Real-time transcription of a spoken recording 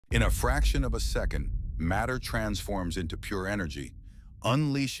In a fraction of a second, matter transforms into pure energy,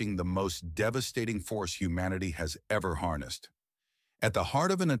 unleashing the most devastating force humanity has ever harnessed. At the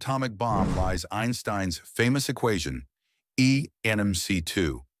heart of an atomic bomb lies Einstein's famous equation, E n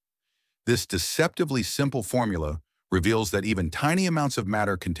mc². This deceptively simple formula reveals that even tiny amounts of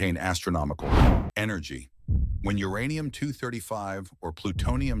matter contain astronomical energy. When uranium-235 or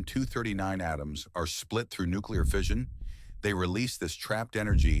plutonium-239 atoms are split through nuclear fission, they release this trapped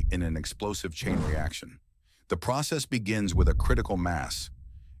energy in an explosive chain reaction. The process begins with a critical mass,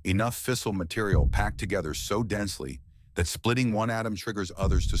 enough fissile material packed together so densely that splitting one atom triggers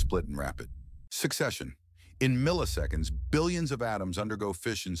others to split in rapid succession. In milliseconds, billions of atoms undergo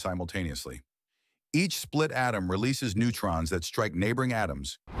fission simultaneously. Each split atom releases neutrons that strike neighboring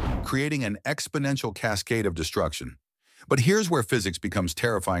atoms, creating an exponential cascade of destruction. But here's where physics becomes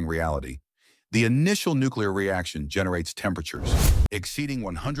terrifying reality. The initial nuclear reaction generates temperatures exceeding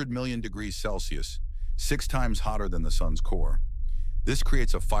 100 million degrees Celsius, 6 times hotter than the sun's core. This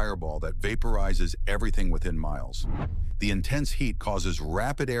creates a fireball that vaporizes everything within miles. The intense heat causes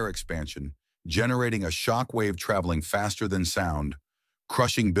rapid air expansion, generating a shock wave traveling faster than sound,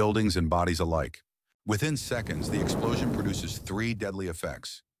 crushing buildings and bodies alike. Within seconds, the explosion produces 3 deadly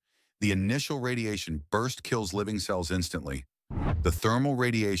effects. The initial radiation burst kills living cells instantly. The thermal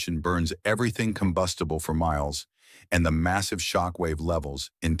radiation burns everything combustible for miles, and the massive shock wave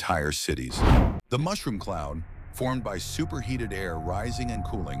levels entire cities. The mushroom cloud, formed by superheated air rising and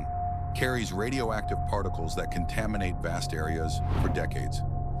cooling, carries radioactive particles that contaminate vast areas for decades.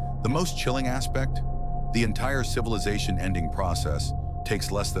 The most chilling aspect? The entire civilization-ending process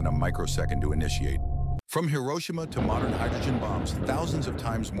takes less than a microsecond to initiate. From Hiroshima to modern hydrogen bombs, thousands of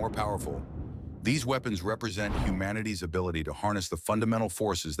times more powerful, these weapons represent humanity's ability to harness the fundamental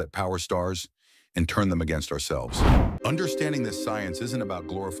forces that power stars and turn them against ourselves. Understanding this science isn't about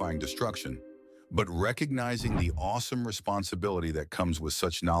glorifying destruction, but recognizing the awesome responsibility that comes with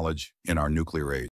such knowledge in our nuclear age.